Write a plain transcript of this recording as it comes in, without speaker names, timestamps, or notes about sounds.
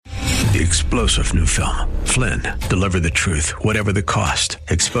The explosive new film, Flynn, deliver the truth, whatever the cost,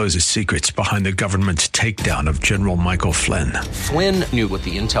 exposes secrets behind the government's takedown of General Michael Flynn. Flynn knew what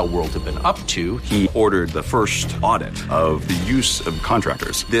the intel world had been up to. He ordered the first audit of the use of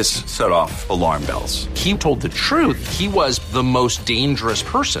contractors. This set off alarm bells. He told the truth. He was the most dangerous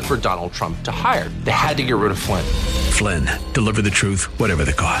person for Donald Trump to hire. They had to get rid of Flynn. Flynn, deliver the truth, whatever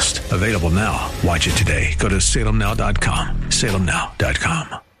the cost. Available now. Watch it today. Go to salemnow.com.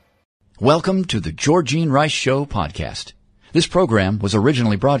 salemnow.com. Welcome to the Georgene Rice Show podcast. This program was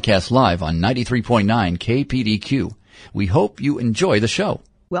originally broadcast live on 93.9 KPDQ. We hope you enjoy the show.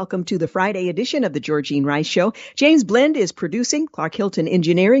 Welcome to the Friday edition of the Georgene Rice Show. James Blend is producing, Clark Hilton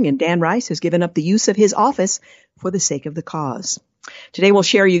engineering, and Dan Rice has given up the use of his office for the sake of the cause. Today we'll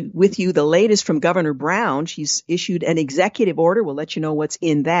share with you the latest from Governor Brown. She's issued an executive order. We'll let you know what's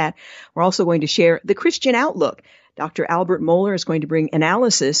in that. We're also going to share the Christian outlook. Dr. Albert Mohler is going to bring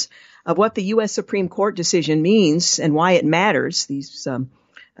analysis of what the U.S. Supreme Court decision means and why it matters, these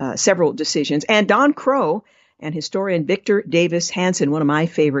several decisions. And Don Crow and historian Victor Davis Hanson, one of my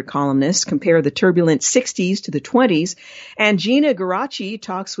favorite columnists, compare the turbulent 60s to the 20s. And Gina Geraci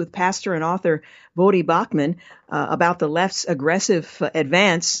talks with pastor and author Voddie Baucham about the left's aggressive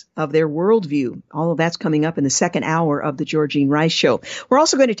advance of their worldview. All of that's coming up in the second hour of the Georgene Rice Show. We're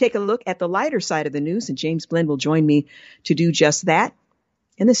also going to take a look at the lighter side of the news, and James Blend will join me to do just that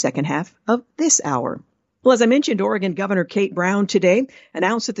in the second half of this hour. Well, as I mentioned, Oregon Governor Kate Brown today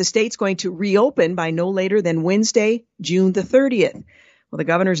announced that the state's going to reopen by no later than Wednesday, June the 30th. Well, the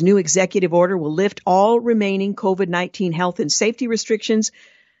governor's new executive order will lift all remaining COVID-19 health and safety restrictions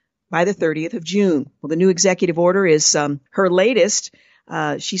by the 30th of June. Well, the new executive order is her latest.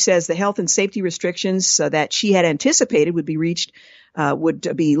 She says the health and safety restrictions that she had anticipated would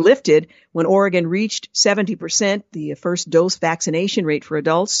be lifted when Oregon reached 70%, the first dose vaccination rate for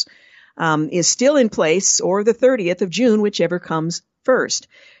adults, is still in place, or the 30th of June, whichever comes first.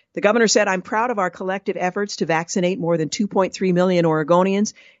 The governor said, "I'm proud of our collective efforts to vaccinate more than 2.3 million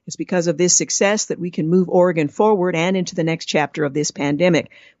Oregonians. It's because of this success that we can move Oregon forward and into the next chapter of this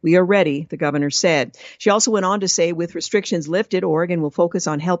pandemic. We are ready," the governor said. She also went on to say, with restrictions lifted, Oregon will focus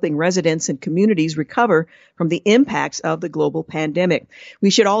on helping residents and communities recover from the impacts of the global pandemic. "We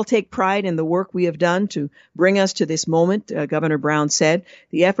should all take pride in the work we have done to bring us to this moment," Governor Brown said.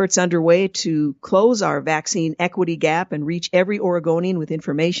 "The efforts underway to close our vaccine equity gap and reach every Oregonian with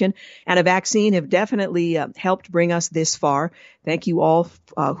information and a vaccine have definitely helped bring us this far. Thank you all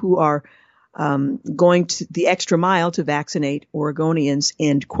who are going to the extra mile to vaccinate Oregonians,"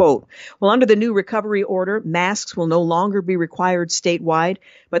 end quote. Well, under the new recovery order, masks will no longer be required statewide,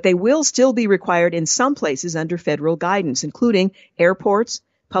 but they will still be required in some places under federal guidance, including airports,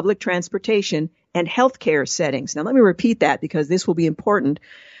 public transportation, and healthcare settings. Now, let me repeat that because this will be important.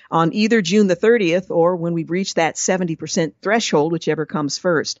 On either June the 30th or when we reach that 70% threshold, whichever comes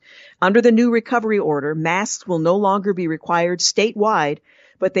first. Under the new recovery order, masks will no longer be required statewide,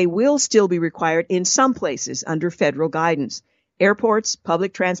 but they will still be required in some places under federal guidance: airports,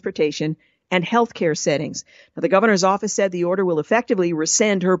 public transportation, and healthcare settings. Now, the governor's office said the order will effectively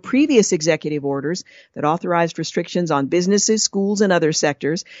rescind her previous executive orders that authorized restrictions on businesses, schools, and other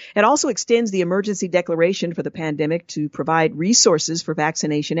sectors. It also extends the emergency declaration for the pandemic to provide resources for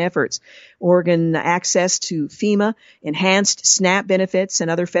vaccination efforts. Oregon access to FEMA, enhanced SNAP benefits,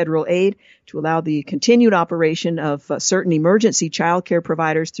 and other federal aid to allow the continued operation of certain emergency child care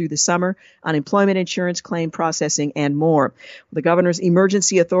providers through the summer, unemployment insurance claim processing, and more. The governor's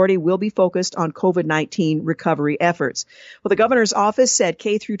emergency authority will be focused on COVID-19 recovery efforts. Well, the governor's office said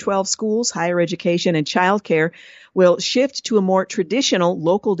K-12 schools, higher education, and child care will shift to a more traditional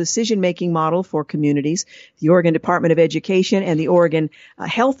local decision-making model for communities. The Oregon Department of Education and the Oregon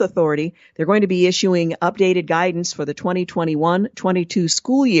Health Authority, they're going to be issuing updated guidance for the 2021-22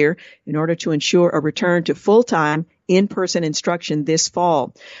 school year in order to ensure a return to full-time in-person instruction this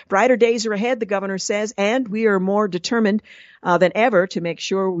fall. Brighter days are ahead, the governor says, and we are more determined than ever to make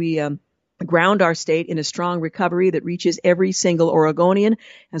sure we ground our state in a strong recovery that reaches every single Oregonian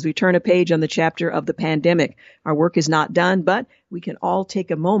as we turn a page on the chapter of the pandemic. Our work is not done, but we can all take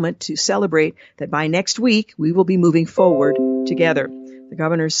a moment to celebrate that by next week we will be moving forward together. The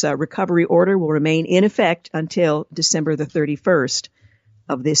governor's recovery order will remain in effect until December the 31st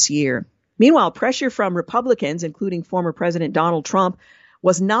of this year. Meanwhile, pressure from Republicans, including former President Donald Trump,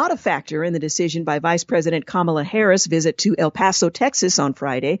 was not a factor in the decision by Vice President Kamala Harris' visit to El Paso, Texas on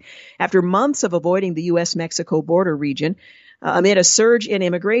Friday, after months of avoiding the U.S.-Mexico border region amid a surge in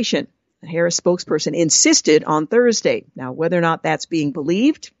immigration. The Harris spokesperson insisted on Thursday. Now, whether or not that's being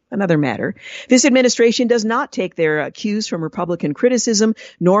believed, Another matter. This administration does not take their cues from Republican criticism,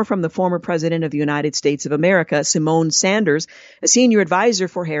 nor from the former president of the United States of America, Symone Sanders. A senior advisor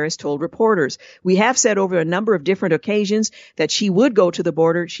for Harris told reporters, "We have said over a number of different occasions that she would go to the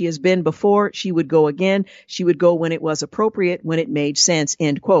border. She has been before. She would go again. She would go when it was appropriate, when it made sense,"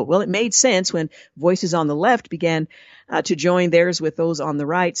 end quote. Well, it made sense when voices on the left began to join theirs with those on the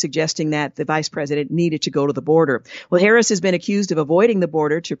right, suggesting that the vice president needed to go to the border. Well, Harris has been accused of avoiding the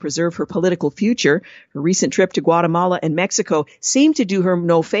border to preserve her political future. Her recent trip to Guatemala and Mexico seemed to do her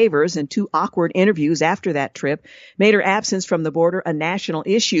no favors, and 2 awkward interviews after that trip made her absence from the border a national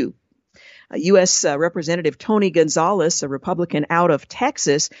issue. U.S. Representative Tony Gonzalez, a Republican out of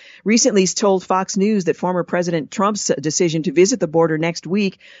Texas, recently told Fox News that former President Trump's decision to visit the border next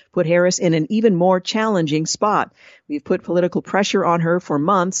week put Harris in an even more challenging spot. We've put political pressure on her for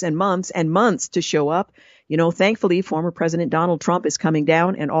months and months and months to show up. You know, thankfully, former President Donald Trump is coming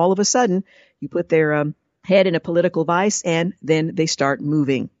down, and all of a sudden, you put their head in a political vice, and then they start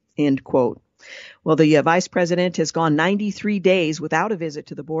moving, end quote. Well, the vice president has gone 93 days without a visit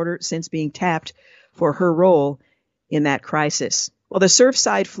to the border since being tapped for her role in that crisis. Well, the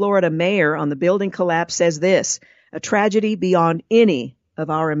Surfside, Florida mayor on the building collapse says this: "A tragedy beyond any of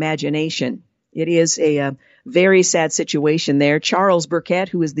our imagination." It is a very sad situation there. Charles Burkett,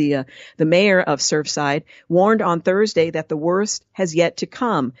 who is the mayor of Surfside, warned on Thursday that the worst has yet to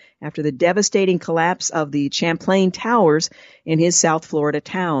come after the devastating collapse of the Champlain Towers in his South Florida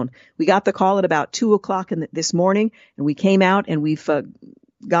town. We got the call at about 2 o'clock this morning, and we came out and we've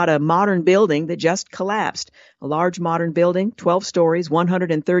got a modern building that just collapsed. A large modern building, 12 stories,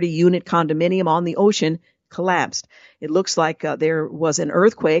 130-unit condominium on the ocean, collapsed. It looks like there was an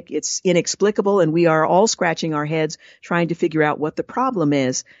earthquake. It's inexplicable, and we are all scratching our heads trying to figure out what the problem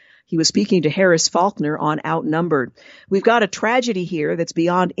is. He was speaking to Harris Faulkner on Outnumbered. We've got a tragedy here that's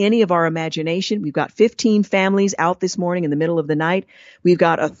beyond any of our imagination. We've got 15 families out this morning in the middle of the night. We've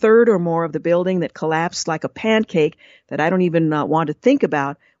got a third or more of the building that collapsed like a pancake that I don't even want to think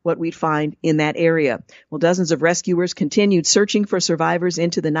about what we'd find in that area. Well, dozens of rescuers continued searching for survivors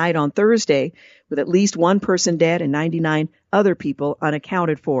into the night on Thursday, with at least 1 person dead and 99 other people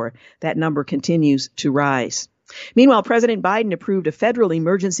unaccounted for. That number continues to rise. Meanwhile, President Biden approved a federal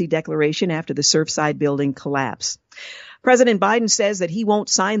emergency declaration after the Surfside building collapse. President Biden says that he won't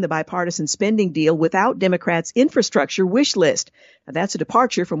sign the bipartisan spending deal without Democrats' infrastructure wish list. Now, that's a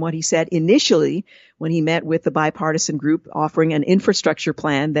departure from what he said initially when he met with the bipartisan group offering an infrastructure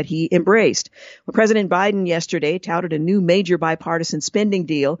plan that he embraced. Well, President Biden yesterday touted a new major bipartisan spending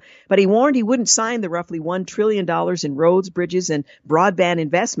deal, but he warned he wouldn't sign the roughly $1 trillion in roads, bridges, and broadband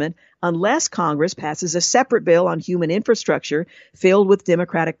investment unless Congress passes a separate bill on human infrastructure filled with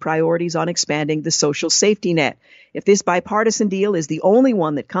Democratic priorities on expanding the social safety net. If this bipartisan deal is the only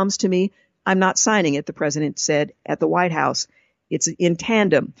one that comes to me, I'm not signing it, the president said at the White House. It's in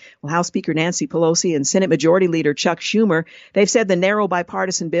tandem. Well, House Speaker Nancy Pelosi and Senate Majority Leader Chuck Schumer, they've said the narrow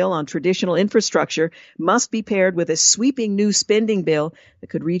bipartisan bill on traditional infrastructure must be paired with a sweeping new spending bill that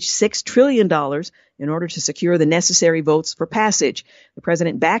could reach $6 trillion in order to secure the necessary votes for passage. The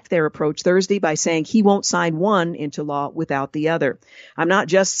president backed their approach Thursday by saying he won't sign one into law without the other. "I'm not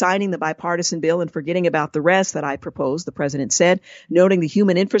just signing the bipartisan bill and forgetting about the rest that I propose," the president said, noting the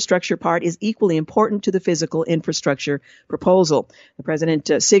human infrastructure part is equally important to the physical infrastructure proposal. The president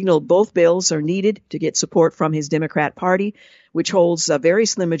signaled both bills are needed to get support from his Democrat Party, which holds very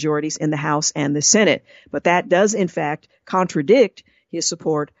slim majorities in the House and the Senate. But that does, in fact, contradict his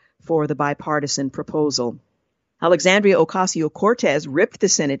support for the bipartisan proposal. Alexandria Ocasio-Cortez ripped the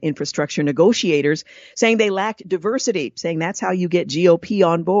Senate infrastructure negotiators, saying they lacked diversity, saying that's how you get GOP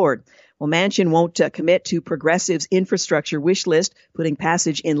on board. Well, Manchin won't commit to progressives' infrastructure wish list, putting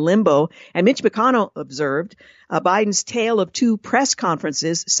passage in limbo. And Mitch McConnell observed Biden's tale of 2 press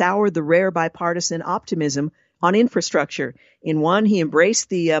conferences soured the rare bipartisan optimism on infrastructure. In one, he embraced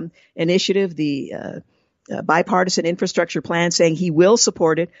the initiative, the bipartisan infrastructure plan, saying he will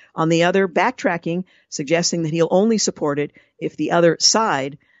support it. On the other, backtracking, suggesting that he'll only support it if the other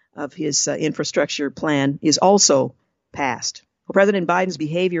side of his infrastructure plan is also passed. Well, President Biden's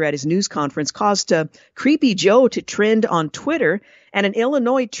behavior at his news conference caused Creepy Joe to trend on Twitter, and an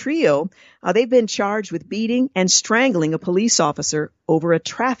Illinois trio, they've been charged with beating and strangling a police officer over a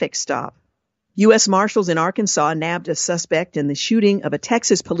traffic stop. U.S. Marshals in Arkansas nabbed a suspect in the shooting of a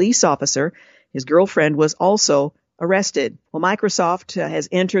Texas police officer. His girlfriend was also arrested. Well, Microsoft has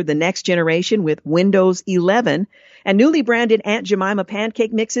entered the next generation with Windows 11, and newly branded Aunt Jemima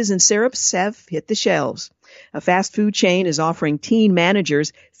pancake mixes and syrups have hit the shelves. A fast food chain is offering teen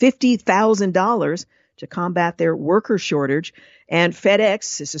managers $50,000 to combat their worker shortage, and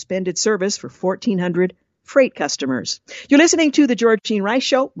FedEx has suspended service for 1,400 freight customers. You're listening to The Georgene Rice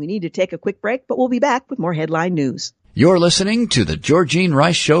Show. We need to take a quick break, but we'll be back with more headline news. You're listening to The Georgene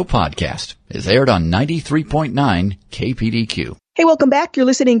Rice Show podcast. It's aired on 93.9 KPDQ. Hey, welcome back. You're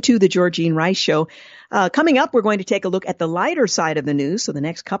listening to The Georgene Rice Show. Coming up, we're going to take a look at the lighter side of the news. So the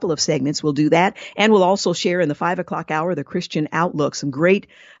next couple of segments we'll do that. And we'll also share in the 5 o'clock hour the Christian Outlook, some great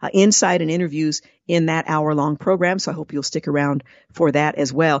insight and interviews in that hour-long program. So I hope you'll stick around for that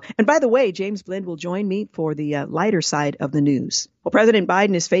as well. And by the way, James Blend will join me for the lighter side of the news. Well, President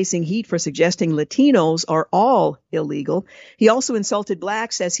Biden is facing heat for suggesting Latinos are all illegal. He also insulted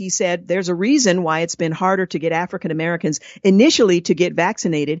blacks as he said there's a reason why it's been harder to get African Americans initially to get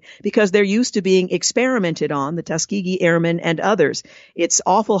vaccinated because they're used to being experimented on, the Tuskegee Airmen and others. It's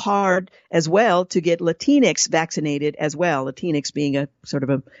awful hard as well to get Latinx vaccinated as well, Latinx being a sort of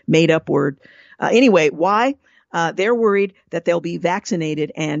a made-up word. Anyway, why? They're worried that they'll be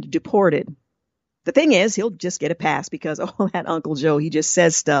vaccinated and deported. The thing is, he'll just get a pass because, that Uncle Joe, he just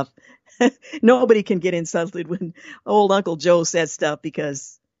says stuff. Nobody can get insulted when old Uncle Joe says stuff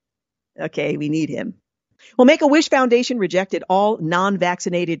because, okay, we need him. Well, Make-A-Wish Foundation rejected all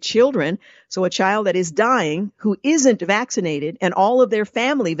non-vaccinated children. So a child that is dying who isn't vaccinated and all of their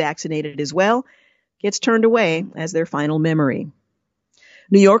family vaccinated as well gets turned away as their final memory.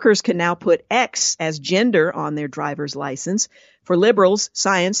 New Yorkers can now put X as gender on their driver's license. For liberals,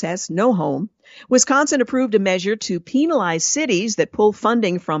 science has no home. Wisconsin approved a measure to penalize cities that pull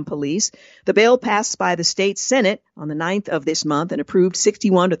funding from police. The bill passed by the state Senate on the 9th of this month and approved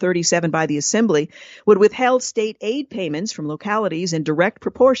 61-37 by the Assembly would withhold state aid payments from localities in direct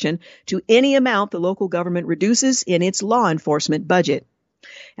proportion to any amount the local government reduces in its law enforcement budget.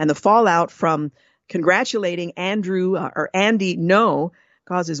 And the fallout from congratulating Andy Ngo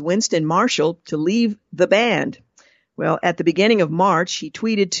causes Winston Marshall to leave the band. Well, at the beginning of March, he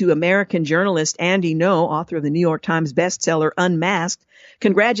tweeted to American journalist Andy Ngo, author of the New York Times bestseller Unmasked,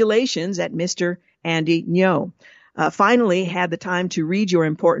 "Congratulations at Mr. Andy Ngo. Finally had the time to read your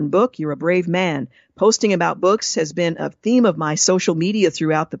important book. You're a brave man. Posting about books has been a theme of my social media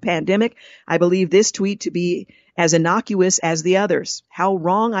throughout the pandemic. I believe this tweet to be as innocuous as the others. How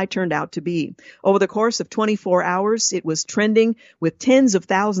wrong I turned out to be. Over the course of 24 hours, it was trending with tens of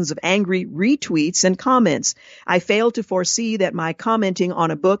thousands of angry retweets and comments. I failed to foresee that my commenting on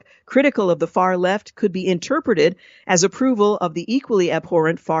a book critical of the far left could be interpreted as approval of the equally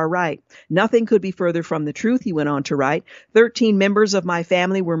abhorrent far right. Nothing could be further from the truth," he went on to write. 13 members of my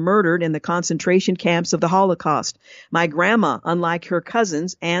family were murdered in the concentration camps of the Holocaust. My grandma, unlike her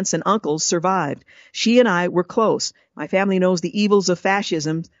cousins, aunts, and uncles, survived. She and I were close. My family knows the evils of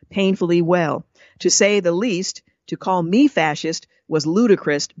fascism painfully well. To say the least, to call me fascist was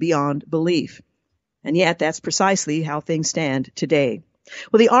ludicrous beyond belief. And yet that's precisely how things stand today.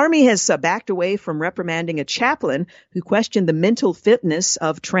 Well, the Army has backed away from reprimanding a chaplain who questioned the mental fitness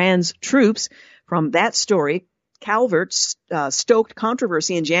of trans troops. From that story, Calvert stoked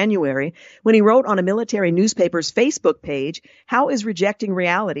controversy in January when he wrote on a military newspaper's Facebook page, "How is rejecting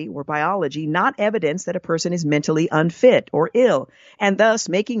reality or biology not evidence that a person is mentally unfit or ill, and thus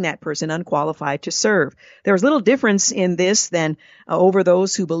making that person unqualified to serve?" There is little difference in this than over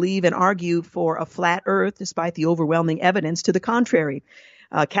those who believe and argue for a flat earth, despite the overwhelming evidence to the contrary.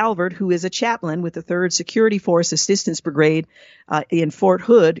 Calvert, who is a chaplain with the 3rd Security Force Assistance Brigade in Fort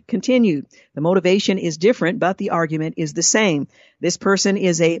Hood, continued. The motivation is different, but the argument is the same. This person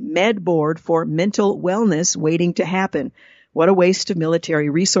is a med board for mental wellness waiting to happen. What a waste of military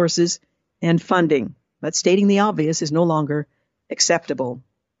resources and funding. But stating the obvious is no longer acceptable.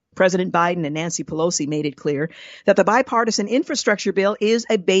 President Biden and Nancy Pelosi made it clear that the bipartisan infrastructure bill is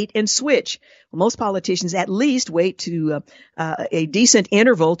a bait and switch. Well, most politicians at least wait to a decent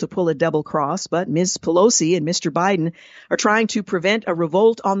interval to pull a double cross, but Ms. Pelosi and Mr. Biden are trying to prevent a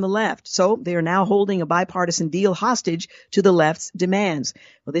revolt on the left. So they are now holding a bipartisan deal hostage to the left's demands.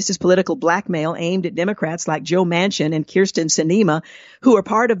 Well, this is political blackmail aimed at Democrats like Joe Manchin and Kyrsten Sinema, who are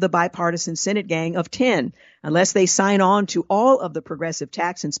part of the bipartisan Senate gang of 10. Unless they sign on to all of the progressive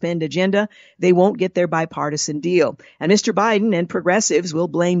tax and spend agenda, they won't get their bipartisan deal. And Mr. Biden and progressives will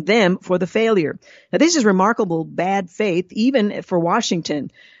blame them for the failure. Now, this is remarkable bad faith, even for Washington.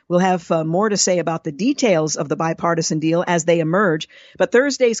 We'll have more to say about the details of the bipartisan deal as they emerge. But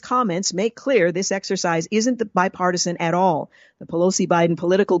Thursday's comments make clear this exercise isn't bipartisan at all. The Pelosi-Biden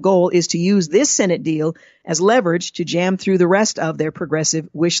political goal is to use this Senate deal as leverage to jam through the rest of their progressive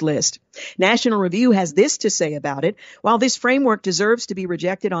wish list. National Review has this to say about it. While this framework deserves to be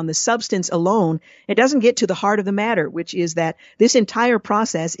rejected on the substance alone, it doesn't get to the heart of the matter, which is that this entire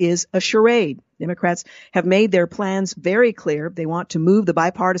process is a charade. Democrats have made their plans very clear. They want to move the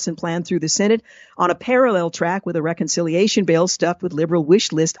bipartisan plan through the Senate on a parallel track with a reconciliation bill stuffed with liberal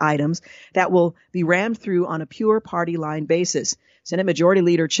wish list items that will be rammed through on a pure party line basis. Senate Majority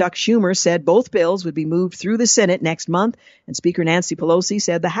Leader Chuck Schumer said both bills would be moved through the Senate next month, and Speaker Nancy Pelosi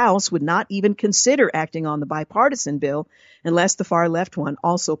said the House would not even consider acting on the bipartisan bill unless the far left one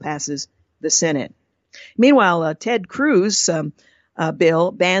also passes the Senate. Meanwhile, Ted Cruz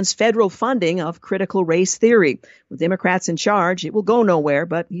bill bans federal funding of critical race theory. With Democrats in charge, it will go nowhere,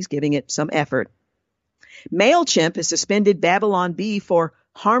 but he's giving it some effort. MailChimp has suspended Babylon Bee for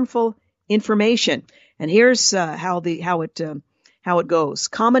harmful information. And here's how it goes.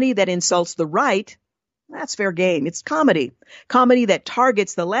 Comedy that insults the right, that's fair game. It's comedy. Comedy that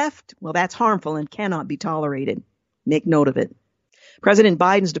targets the left, well, that's harmful and cannot be tolerated. Make note of it. President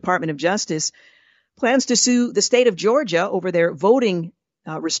Biden's Department of Justice plans to sue the state of Georgia over their voting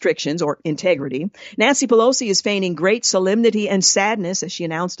restrictions or integrity. Nancy Pelosi is feigning great solemnity and sadness as she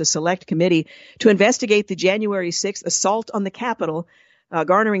announced a select committee to investigate the January 6th assault on the Capitol,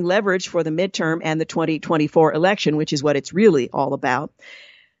 garnering leverage for the midterm and the 2024 election, which is what it's really all about.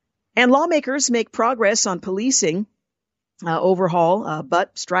 And lawmakers make progress on policing overhaul,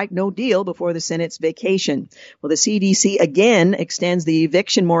 but strike no deal before the Senate's vacation. Well, the CDC again extends the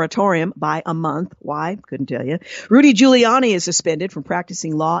eviction moratorium by a month. Why? Couldn't tell you. Rudy Giuliani is suspended from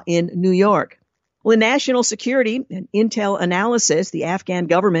practicing law in New York. Well, in national security and intel analysis, the Afghan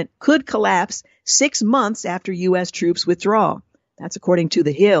government could collapse 6 months after U.S. troops withdraw. That's according to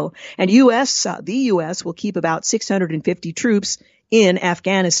The Hill. And the U.S. will keep about 650 troops in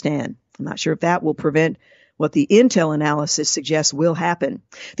Afghanistan. I'm not sure if that will prevent what the intel analysis suggests will happen.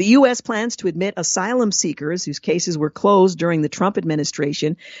 The U.S. plans to admit asylum seekers whose cases were closed during the Trump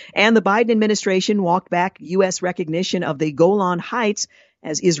administration, and the Biden administration walked back U.S. recognition of the Golan Heights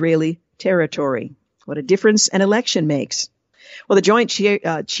as Israeli territory. What a difference an election makes. Well, the Joint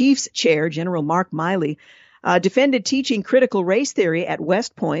Chiefs Chair, General Mark Milley, defended teaching critical race theory at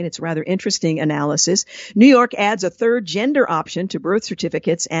West Point. It's a rather interesting analysis. New York adds a third gender option to birth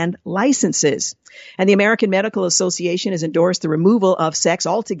certificates and licenses. And the American Medical Association has endorsed the removal of sex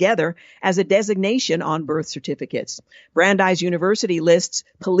altogether as a designation on birth certificates. Brandeis University lists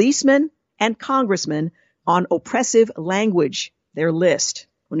policemen and congressmen on oppressive language, their list.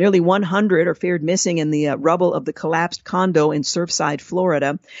 Well, nearly 100 are feared missing in the rubble of the collapsed condo in Surfside,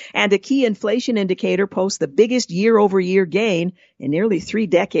 Florida. And a key inflation indicator posts the biggest year-over-year gain in nearly 3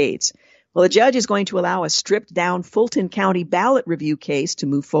 decades. Well, a judge is going to allow a stripped-down Fulton County ballot review case to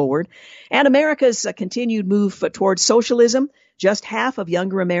move forward. And America's continued move towards socialism. Just half of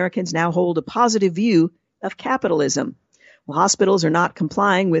younger Americans now hold a positive view of capitalism. Well, hospitals are not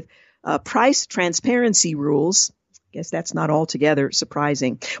complying with price transparency rules. Guess that's not altogether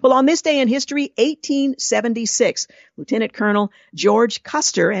surprising. Well, on this day in history, 1876, Lieutenant Colonel George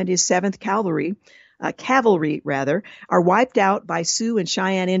Custer and his 7th Cavalry, are wiped out by Sioux and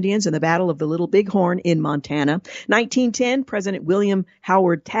Cheyenne Indians in the Battle of the Little Bighorn in Montana. 1910, President William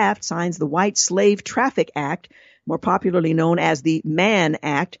Howard Taft signs the White Slave Traffic Act, more popularly known as the Mann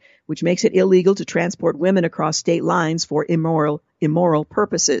Act, which makes it illegal to transport women across state lines for immoral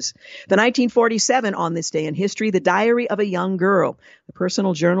purposes. The 1947, on this day in history, The Diary of a Young Girl, the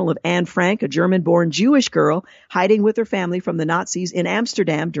personal journal of Anne Frank, a German-born Jewish girl hiding with her family from the Nazis in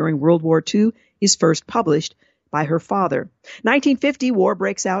Amsterdam during World War II, is first published by her father. 1950, war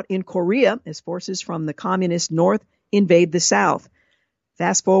breaks out in Korea as forces from the communist North invade the South.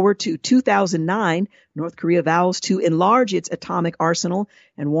 Fast forward to 2009, North Korea vows to enlarge its atomic arsenal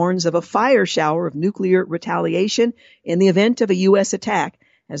and warns of a fire shower of nuclear retaliation in the event of a U.S. attack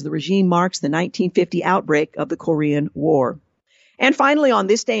as the regime marks the 1950 outbreak of the Korean War. And finally, on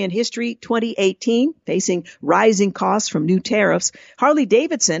this day in history, 2018, facing rising costs from new tariffs,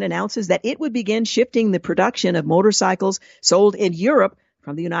 Harley-Davidson announces that it would begin shifting the production of motorcycles sold in Europe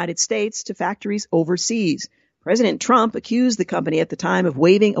from the United States to factories overseas. President Trump accused the company at the time of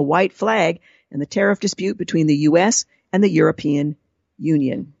waving a white flag in the tariff dispute between the U.S. and the European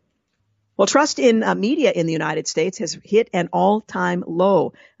Union. Well, trust in media in the United States has hit an all-time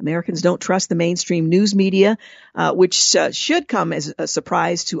low. Americans don't trust the mainstream news media, which should come as a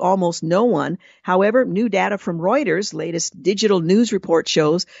surprise to almost no one. However, new data from Reuters' latest digital news report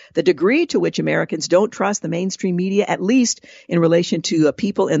shows the degree to which Americans don't trust the mainstream media, at least in relation to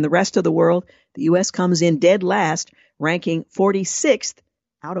people in the rest of the world. The U.S. comes in dead last, ranking 46th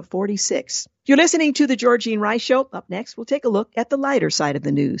out of 46. You're listening to The Georgene Rice Show. Up next, we'll take a look at the lighter side of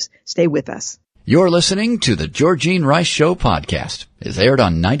the news. Stay with us. You're listening to the Georgene Rice Show podcast. It's aired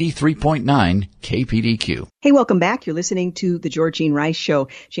on 93.9 KPDQ. Hey, welcome back. You're listening to the Georgene Rice Show.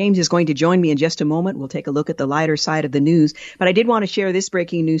 James is going to join me in just a moment. We'll take a look at the lighter side of the news. But I did want to share this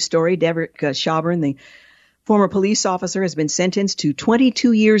breaking news story. Derek Chauvin, the former police officer, has been sentenced to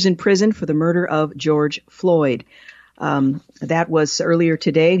 22 years in prison for the murder of George Floyd. That was earlier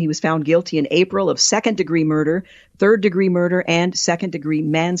today. He was found guilty in April of second-degree murder, third-degree murder, and second-degree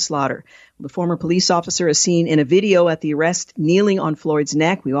manslaughter. The former police officer is seen in a video at the arrest kneeling on Floyd's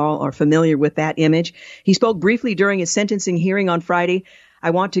neck. We all are familiar with that image. He spoke briefly during his sentencing hearing on Friday. I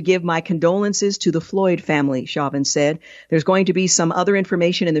want to give my condolences to the Floyd family, Chauvin said. There's going to be some other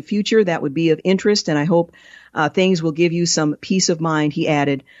information in the future that would be of interest, and I hope things will give you some peace of mind, he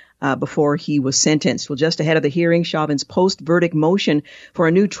added. Before he was sentenced. Well, just ahead of the hearing, Chauvin's post-verdict motion for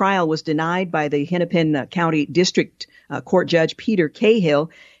a new trial was denied by the Hennepin County District Court Judge Peter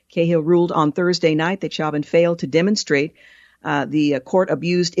Cahill. Cahill ruled on Thursday night that Chauvin failed to demonstrate the court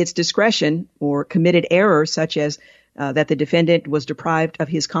abused its discretion or committed error, such as that the defendant was deprived of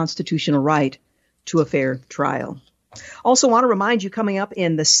his constitutional right to a fair trial. Also want to remind you, coming up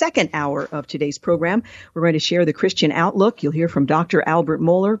in the second hour of today's program, we're going to share the Christian Outlook. You'll hear from Dr. Albert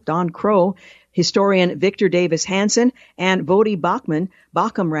Mohler, Don Crow, historian Victor Davis Hanson, and Vodi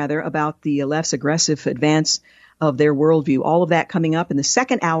Bakum about the left's aggressive advance of their worldview. All of that coming up in the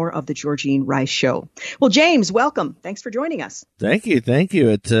second hour of the Georgene Rice Show. Well, James, welcome. Thanks for joining us. Thank you.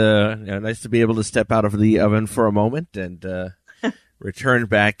 It's nice to be able to step out of the oven for a moment and return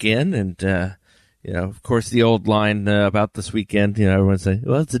back in and of course, the old line about this weekend, everyone's saying,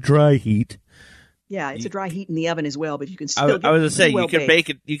 well, it's a dry heat. Yeah, it's a dry heat in the oven as well, but you can still get it. I was going to say, you can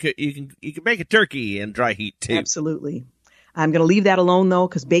bake it. You can bake a turkey in dry heat too. Absolutely. I'm going to leave that alone though,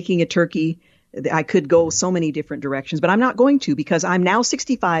 because baking a turkey, I could go so many different directions, but I'm not going to because I'm now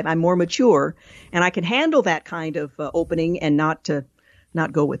 65. I'm more mature, and I can handle that kind of opening and not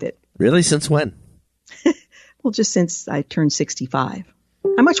go with it. Really? Since when? Well, just since I turned 65.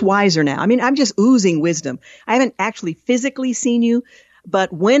 I'm much wiser now. I mean, I'm just oozing wisdom. I haven't actually physically seen you,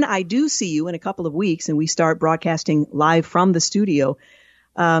 but when I do see you in a couple of weeks and we start broadcasting live from the studio,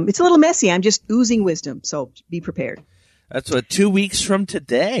 it's a little messy. I'm just oozing wisdom, so be prepared. That's 2 weeks from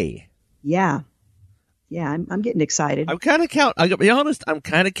today. Yeah, I'm getting excited. I'm kind of I gotta be honest, I'm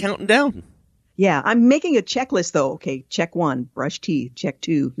kind of counting down. Yeah, I'm making a checklist though. Okay, check 1, brush teeth. Check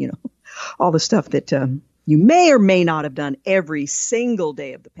 2, all the stuff that you may or may not have done every single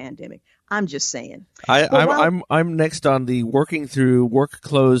day of the pandemic. I'm just saying. I'm next on the working through work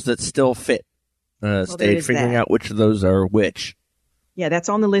clothes that still fit stage, figuring out which of those are which. Yeah, that's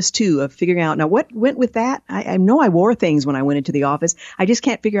on the list too, of figuring out. Now, what went with that? I know I wore things when I went into the office. I just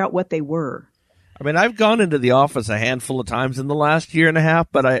can't figure out what they were. I mean, I've gone into the office a handful of times in the last year and a half,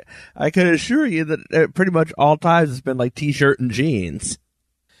 but I can assure you that pretty much all times it's been like T-shirt and jeans.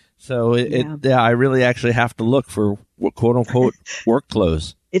 So I really actually have to look for quote unquote work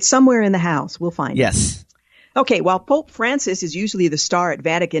clothes. It's somewhere in the house. We'll find it. Yes. Okay. While Pope Francis is usually the star at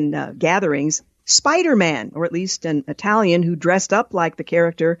Vatican gatherings, Spider-Man, or at least an Italian who dressed up like the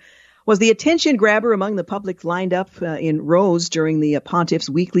character, was the attention grabber among the public lined up in rows during the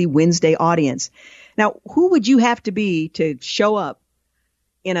Pontiff's weekly Wednesday audience. Now, who would you have to be to show up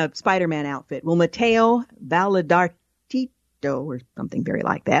in a Spider-Man outfit? Well, Matteo Valendartito, or something very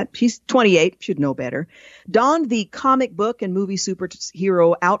like that. She's 28, should know better. Donned the comic book and movie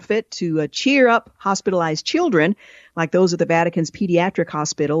superhero outfit to cheer up hospitalized children, like those at the Vatican's pediatric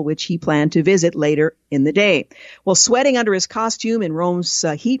hospital, which he planned to visit later in the day. Well, sweating under his costume in Rome's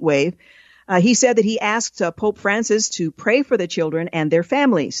heat wave, he said that he asked Pope Francis to pray for the children and their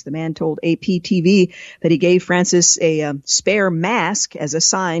families. The man told AP TV that he gave Francis a spare mask as a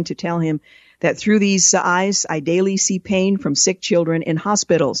sign to tell him that through these eyes, I daily see pain from sick children in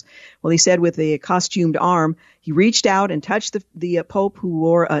hospitals. Well, he said with a costumed arm, he reached out and touched the Pope, who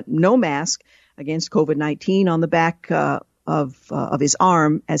wore no mask, against COVID-19 on the back of his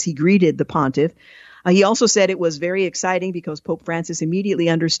arm as he greeted the pontiff. He also said it was very exciting because Pope Francis immediately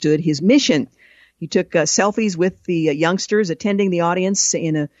understood his mission. He took selfies with the youngsters attending the audience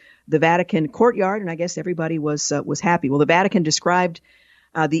in the Vatican courtyard, and I guess everybody was happy. Well, the Vatican described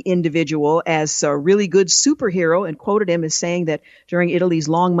the individual as a really good superhero and quoted him as saying that during Italy's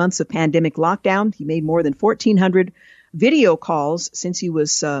long months of pandemic lockdown, he made more than 1,400 video calls since he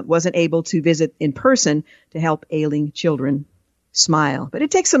wasn't able to visit in person to help ailing children smile. But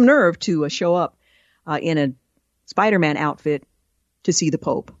it takes some nerve to show up in a Spider-Man outfit to see the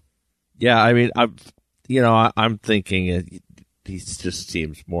Pope. Yeah, I mean, I'm thinking he just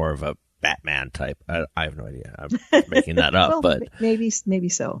seems more of a Batman type. I have no idea. I'm making that up, well, but maybe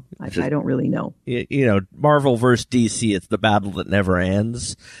so. I don't really know. You know, Marvel versus DC, it's the battle that never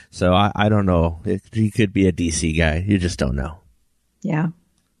ends. So I don't know. He could be a DC guy. You just don't know. Yeah.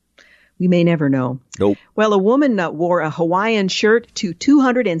 We may never know. Nope. Well, a woman wore a Hawaiian shirt to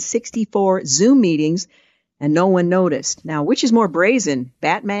 264 Zoom meetings and no one noticed. Now, which is more brazen,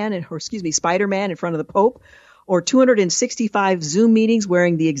 Spider-Man in front of the Pope, or 265 Zoom meetings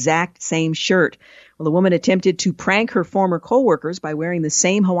wearing the exact same shirt? Well, the woman attempted to prank her former coworkers by wearing the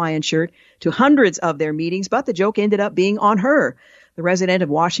same Hawaiian shirt to hundreds of their meetings, but the joke ended up being on her. The resident of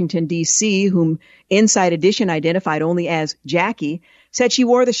Washington, D.C., whom Inside Edition identified only as Jackie, said she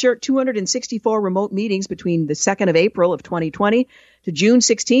wore the shirt 264 remote meetings between the 2nd of April of 2020 to June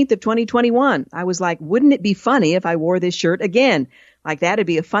 16th of 2021. I was like, wouldn't it be funny if I wore this shirt again? Like that'd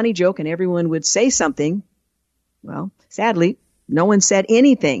be a funny joke and everyone would say something. Well, sadly, no one said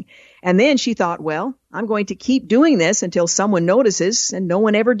anything. And then she thought, well, I'm going to keep doing this until someone notices, and no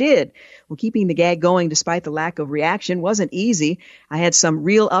one ever did. Well, keeping the gag going despite the lack of reaction wasn't easy. I had some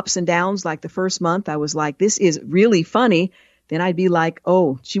real ups and downs. Like the first month, I was like, this is really funny. Then I'd be like,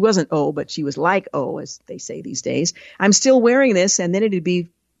 oh, she wasn't oh, but she was like oh, as they say these days. I'm still wearing this, and then it'd be,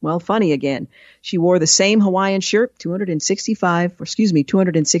 well, funny again. She wore the same Hawaiian shirt,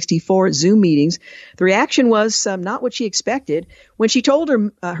 264 Zoom meetings. The reaction was not what she expected. When she told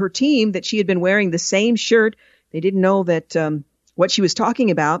her team that she had been wearing the same shirt, they didn't know that what she was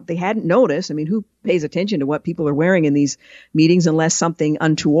talking about. They hadn't noticed. I mean, who pays attention to what people are wearing in these meetings unless something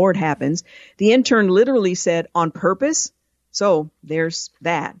untoward happens? The intern literally said, on purpose? So there's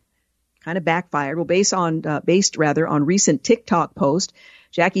that. Kind of backfired. Well, based on recent TikTok post,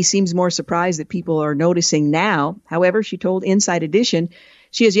 Jackie seems more surprised that people are noticing now. However, she told Inside Edition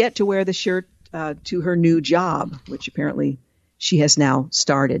she has yet to wear the shirt to her new job, which apparently she has now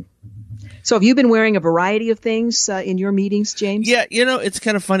started. So have you been wearing a variety of things in your meetings, James? Yeah, you know, it's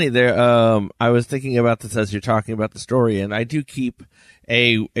kind of funny there. I was thinking about this as you're talking about the story, and I do keep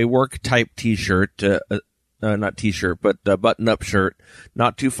a work-type T-shirt, not T-shirt, but a button-up shirt,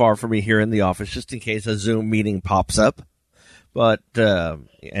 not too far from me here in the office, just in case a Zoom meeting pops up. But,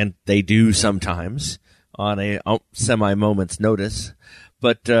 and they do sometimes on a semi-moment's notice.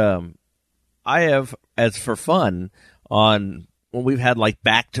 But, I have, as for fun, when we've had like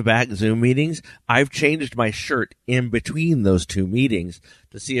back-to-back Zoom meetings, I've changed my shirt in between those two meetings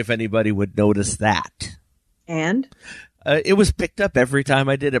to see if anybody would notice that. And? It was picked up every time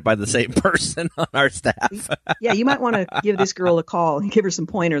I did it by the same person on our staff. Yeah, you might want to give this girl a call and give her some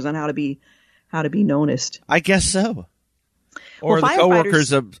pointers on how to be noticed. I guess so. Or the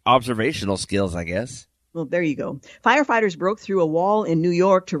coworkers' observational skills, I guess. Well, there you go. Firefighters broke through a wall in New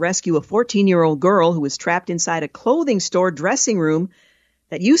York to rescue a 14-year-old girl who was trapped inside a clothing store dressing room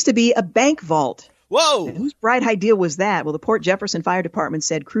that used to be a bank vault. Whoa! And whose bright idea was that? Well, the Port Jefferson Fire Department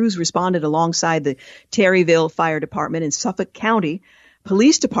said crews responded alongside the Terryville Fire Department in Suffolk County,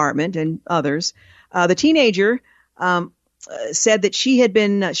 Police Department, and others. The teenager said that she had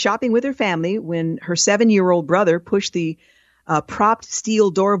been shopping with her family when her 7-year-old brother pushed the propped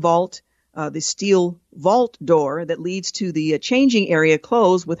steel vault door that leads to the changing area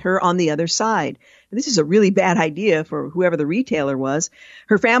closed with her on the other side. And this is a really bad idea for whoever the retailer was.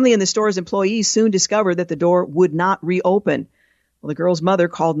 Her family and the store's employees soon discovered that the door would not reopen. Well, the girl's mother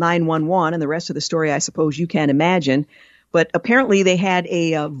called 911, and the rest of the story I suppose you can imagine. But apparently they had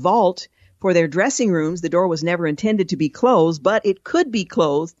a vault for their dressing rooms. The door was never intended to be closed, but it could be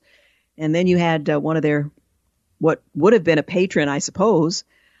closed. And then you had one of their, what would have been a patron, I suppose,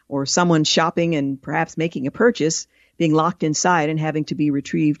 or someone shopping and perhaps making a purchase, being locked inside and having to be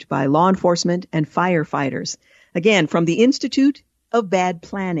retrieved by law enforcement and firefighters. Again, from the Institute of Bad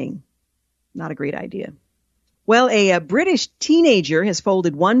Planning. Not a great idea. Well, a British teenager has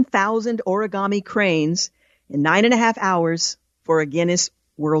folded 1,000 origami cranes in 9.5 hours for a Guinness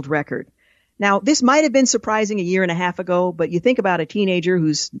World Record. Now, this might have been surprising a year and a half ago, but you think about a teenager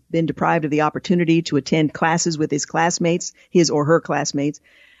who's been deprived of the opportunity to attend classes with his classmates, his or her classmates.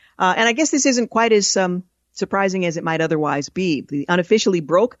 And I guess this isn't quite as surprising as it might otherwise be. He unofficially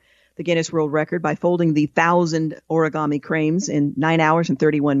broke the Guinness World Record by folding the 1,000 origami cranes in 9 hours and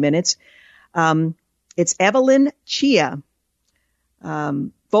 31 minutes. It's Evelyn Chia.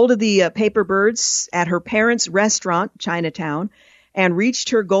 Folded the paper birds at her parents' restaurant, Chinatown, and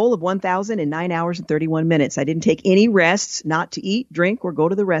reached her goal of 1,000 in 9 hours and 31 minutes. I didn't take any rests, not to eat, drink, or go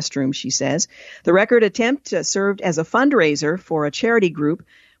to the restroom, she says. The record attempt served as a fundraiser for a charity group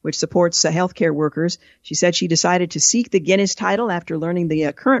which supports healthcare workers. She said she decided to seek the Guinness title after learning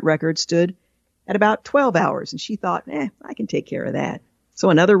the current record stood at about 12 hours. And she thought, I can take care of that. So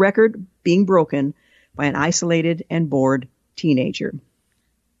another record being broken by an isolated and bored teenager.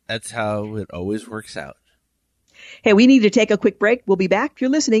 That's how it always works out. Hey, we need to take a quick break. We'll be back. You're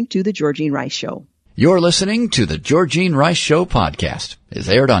listening to The Georgene Rice Show. You're listening to The Georgene Rice Show podcast. It's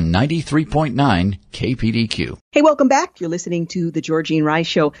aired on 93.9 KPDQ. Hey, welcome back. You're listening to The Georgene Rice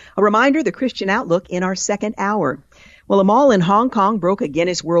Show. A reminder, the Christian Outlook in our second hour. Well, a mall in Hong Kong broke a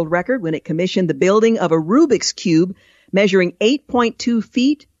Guinness World Record when it commissioned the building of a Rubik's Cube measuring 8.2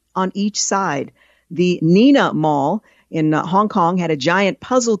 feet on each side. The Nina Mall in Hong Kong had a giant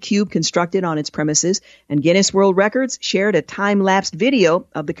puzzle cube constructed on its premises, and Guinness World Records shared a time-lapsed video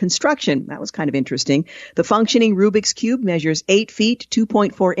of the construction. That was kind of interesting. The functioning Rubik's Cube measures 8 feet,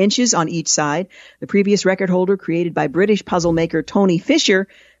 2.4 inches on each side. The previous record holder, created by British puzzle maker Tony Fisher,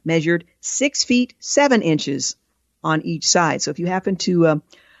 measured 6 feet, 7 inches on each side. So if you happen to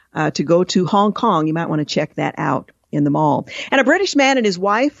go to Hong Kong, you might want to check that out in the mall. And a British man and his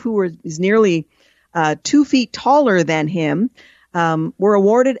wife, who is nearly 2 feet taller than him, were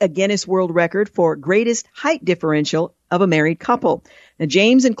awarded a Guinness World Record for greatest height differential of a married couple. Now,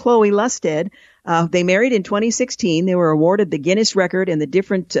 James and Chloe Lusted, they married in 2016. They were awarded the Guinness record in the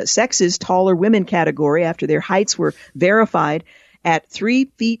different sexes taller women category after their heights were verified at 3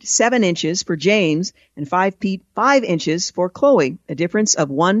 feet 7 inches for James and 5 feet 5 inches for Chloe, a difference of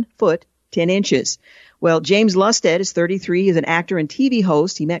 1 foot 10 inches. Well, James Lusted is 33. He's an actor and TV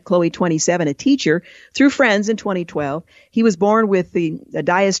host. He met Chloe, 27, a teacher, through friends in 2012. He was born with the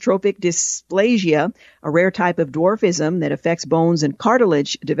dystrophic dysplasia, a rare type of dwarfism that affects bones and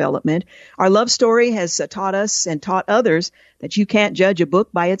cartilage development. Our love story has taught us and taught others that you can't judge a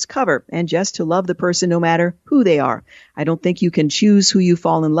book by its cover, and just to love the person no matter who they are. I don't think you can choose who you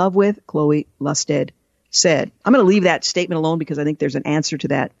fall in love with, Chloe Lusted said. I'm going to leave that statement alone because I think there's an answer to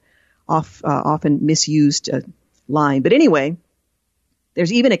that often misused line. But anyway,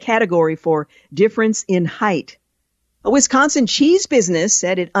 there's even a category for difference in height. A Wisconsin cheese business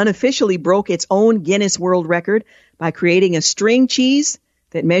said it unofficially broke its own Guinness World Record by creating a string cheese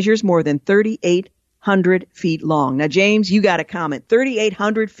that measures more than 3,800 feet long. Now, James, you got a comment.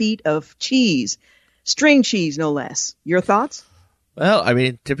 3,800 feet of cheese. String cheese, no less. Your thoughts? Well, I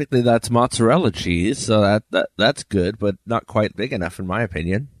mean, typically that's mozzarella cheese, so that's good, but not quite big enough in my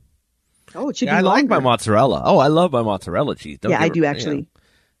opinion. Oh, it should be I longer. like my mozzarella. Oh, I love my mozzarella cheese. I do actually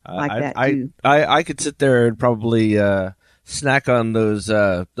like that too. I could sit there and probably snack on those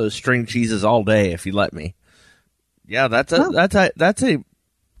string cheeses all day if you let me. Yeah, that's a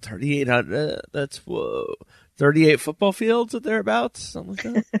 3,800. That's 38 football fields or thereabouts,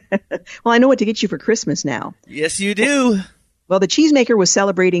 something like that. Well, I know what to get you for Christmas now. Yes, you do. Well, the cheesemaker was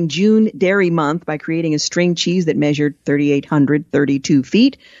celebrating June Dairy Month by creating a string cheese that measured 3,832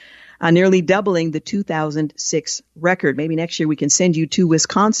 feet. Nearly doubling the 2006 record. Maybe next year we can send you to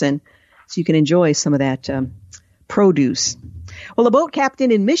Wisconsin so you can enjoy some of that produce. Well, a boat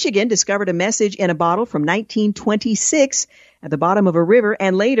captain in Michigan discovered a message in a bottle from 1926 at the bottom of a river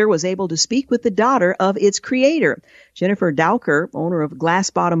and later was able to speak with the daughter of its creator. Jennifer Dowker, owner of Glass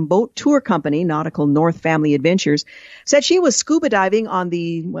Bottom Boat Tour Company, Nautical North Family Adventures, said she was scuba diving on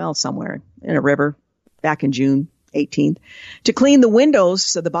somewhere in a river back in June 18th, to clean the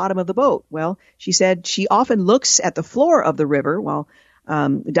windows of the bottom of the boat. Well, she said she often looks at the floor of the river while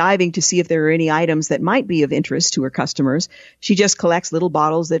diving to see if there are any items that might be of interest to her customers. She just collects little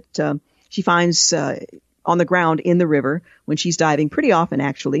bottles that she finds on the ground in the river when she's diving, pretty often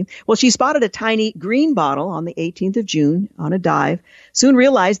actually. Well, she spotted a tiny green bottle on the 18th of June on a dive, soon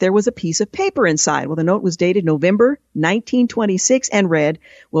realized there was a piece of paper inside. Well, the note was dated November 1926 and read,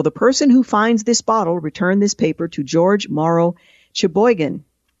 "Will the person who finds this bottle return this paper to George Morrow Cheboygan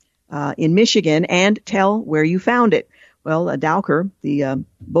in Michigan and tell where you found it?" Well, Dowker, the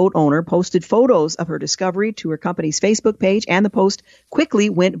boat owner, posted photos of her discovery to her company's Facebook page, and the post quickly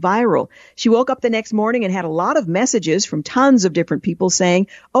went viral. She woke up the next morning and had a lot of messages from tons of different people saying,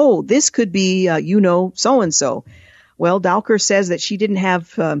 "Oh, this could be, so-and-so." Well, Dowker says that she didn't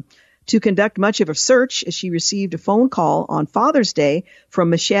have to conduct much of a search as she received a phone call on Father's Day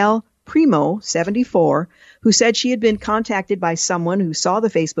from Michelle Primo, 74, who said she had been contacted by someone who saw the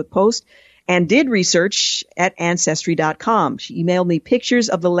Facebook post and did research at Ancestry.com. She emailed me pictures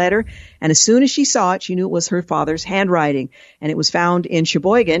of the letter, and as soon as she saw it, she knew it was her father's handwriting, and it was found in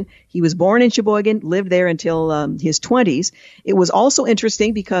Sheboygan. He was born in Sheboygan, lived there until his 20s. It was also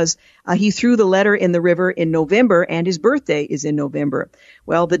interesting because he threw the letter in the river in November, and his birthday is in November.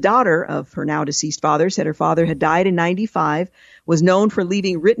 Well, the daughter of her now-deceased father said her father had died in 95, was known for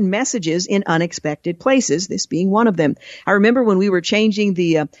leaving written messages in unexpected places, this being one of them. I remember when we were changing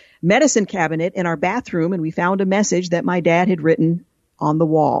the medicine cabinet in our bathroom, and we found a message that my dad had written on the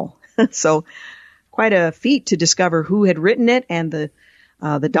wall. So quite a feat to discover who had written it and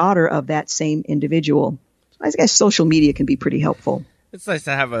the daughter of that same individual. I guess social media can be pretty helpful. It's nice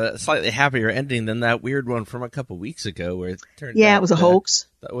to have a slightly happier ending than that weird one from a couple weeks ago where it turned out it was a hoax.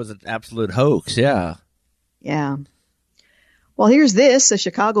 That was an absolute hoax, yeah. Yeah. Well, here's this. A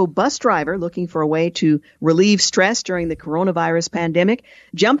Chicago bus driver looking for a way to relieve stress during the coronavirus pandemic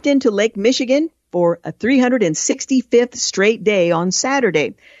jumped into Lake Michigan for a 365th straight day on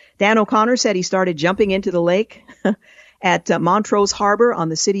Saturday. Dan O'Connor said he started jumping into the lake at Montrose Harbor on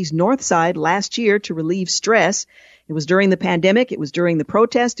the city's north side last year to relieve stress. It was during the pandemic. It was during the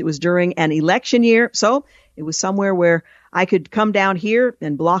protest. It was during an election year. So it was somewhere where I could come down here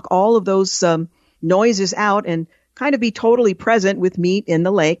and block all of those noises out and kind of be totally present with me in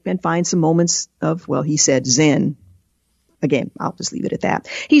the lake and find some moments of, well, he said zen. Again, I'll just leave it at that.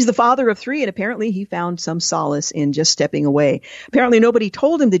 He's the father of 3, and apparently he found some solace in just stepping away. Apparently nobody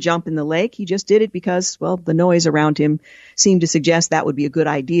told him to jump in the lake. He just did it because, well, the noise around him seemed to suggest that would be a good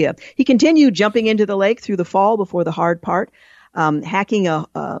idea. He continued jumping into the lake through the fall before the hard part, hacking a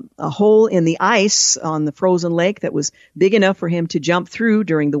hole in the ice on the frozen lake that was big enough for him to jump through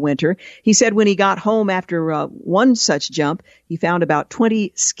during the winter. He said when he got home after one such jump, he found about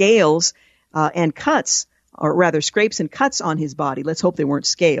 20 scales and cuts, or rather scrapes and cuts on his body. Let's hope they weren't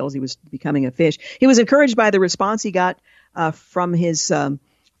scales. He was becoming a fish. He was encouraged by the response he got from his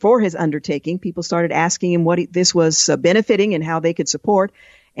for his undertaking. People started asking him what this was benefiting and how they could support.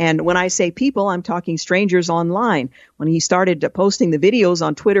 And when I say people, I'm talking strangers online. When he started posting the videos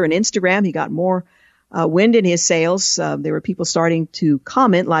on Twitter and Instagram, he got more wind in his sails. There were people starting to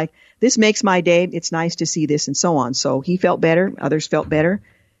comment like, this makes my day. It's nice to see this, and so on. So he felt better. Others felt better.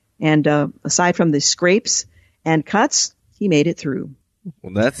 And aside from the scrapes and cuts, he made it through.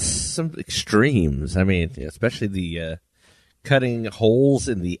 Well, that's some extremes. I mean, especially the cutting holes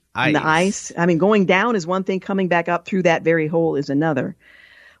in the ice. In the ice. I mean, going down is one thing. Coming back up through that very hole is another.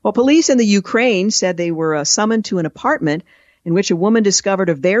 Well, police in the Ukraine said they were summoned to an apartment in which a woman discovered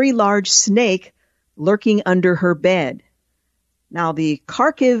a very large snake lurking under her bed. Now, the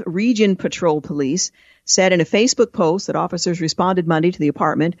Kharkiv Region Patrol Police said in a Facebook post that officers responded Monday to the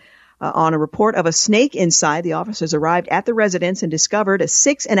apartment on a report of a snake inside. The officers arrived at the residence and discovered a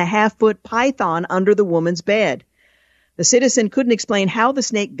 6.5-foot python under the woman's bed. The citizen couldn't explain how the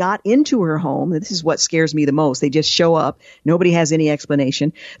snake got into her home. This is what scares me the most. They just show up. Nobody has any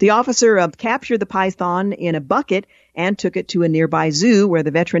explanation. The officer captured the python in a bucket and took it to a nearby zoo where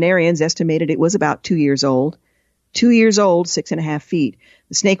the veterinarians estimated it was about 2 years old. 2 years old, 6.5 feet.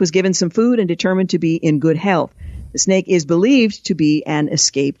 The snake was given some food and determined to be in good health. The snake is believed to be an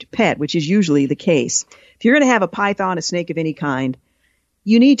escaped pet, which is usually the case. If you're going to have a python, a snake of any kind,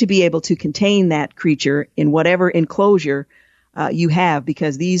 you need to be able to contain that creature in whatever enclosure you have,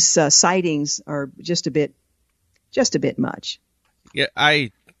 because these sightings are just a bit much. Yeah,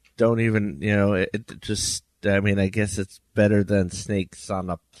 I don't even, I guess it's better than snakes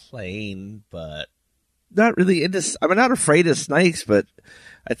on a plane, but not really into. I'm not afraid of snakes, but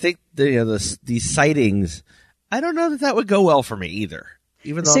I think these sightings, I don't know that would go well for me either.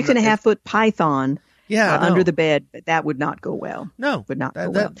 Even though 6.5-foot python. Yeah, under the bed, that would not go well. No, would not go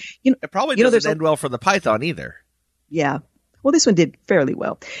well. It probably doesn't end well for the python either. Yeah. Well, this one did fairly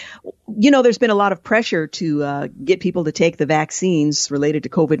well. There's been a lot of pressure to get people to take the vaccines related to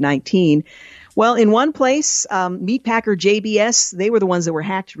COVID-19. Well, in one place, meatpacker JBS, they were the ones that were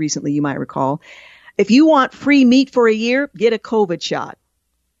hacked recently, you might recall. If you want free meat for a year, get a COVID shot.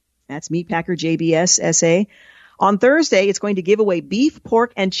 That's meatpacker JBS SA. On Thursday, it's going to give away beef,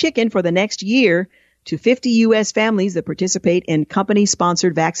 pork, and chicken for the next year to 50 U.S. families that participate in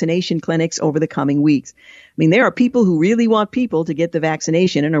company-sponsored vaccination clinics over the coming weeks. I mean, there are people who really want people to get the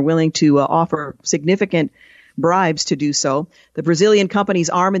vaccination and are willing to offer significant bribes to do so. The Brazilian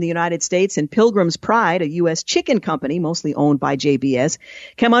company's arm in the United States and Pilgrim's Pride, a U.S. chicken company mostly owned by JBS,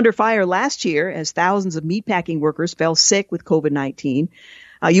 came under fire last year as thousands of meatpacking workers fell sick with COVID-19.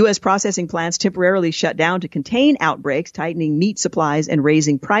 U.S. processing plants temporarily shut down to contain outbreaks, tightening meat supplies and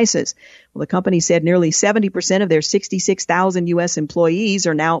raising prices. Well, the company said nearly 70% of their 66,000 U.S. employees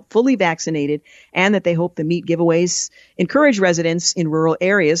are now fully vaccinated, and that they hope the meat giveaways encourage residents in rural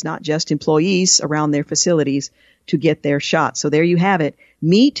areas, not just employees around their facilities, to get their shot. So there you have it.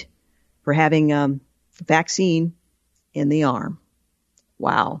 Meat for having vaccine in the arm.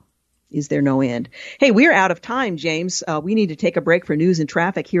 Wow. is there no end. Hey, we're out of time, James. We need to take a break for news and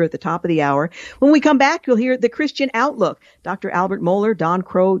traffic here at the top of the hour. When we come back, you'll hear the Christian Outlook. Dr. Albert Mohler, Don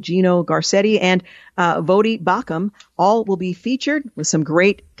Crow, Gino Garcetti, and Vodi Bakum all will be featured with some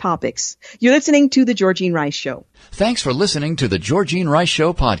great topics. You're listening to The Georgene Rice Show. Thanks for listening to The Georgene Rice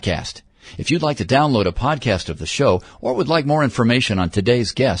Show podcast. If you'd like to download a podcast of the show or would like more information on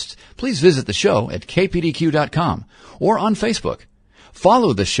today's guests, please visit the show at kpdq.com or on Facebook.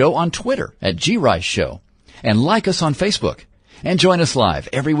 Follow the show on Twitter at GRice Show and like us on Facebook. And join us live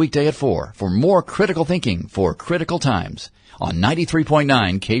every weekday at 4 for more critical thinking for critical times on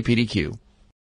 93.9 KPDQ.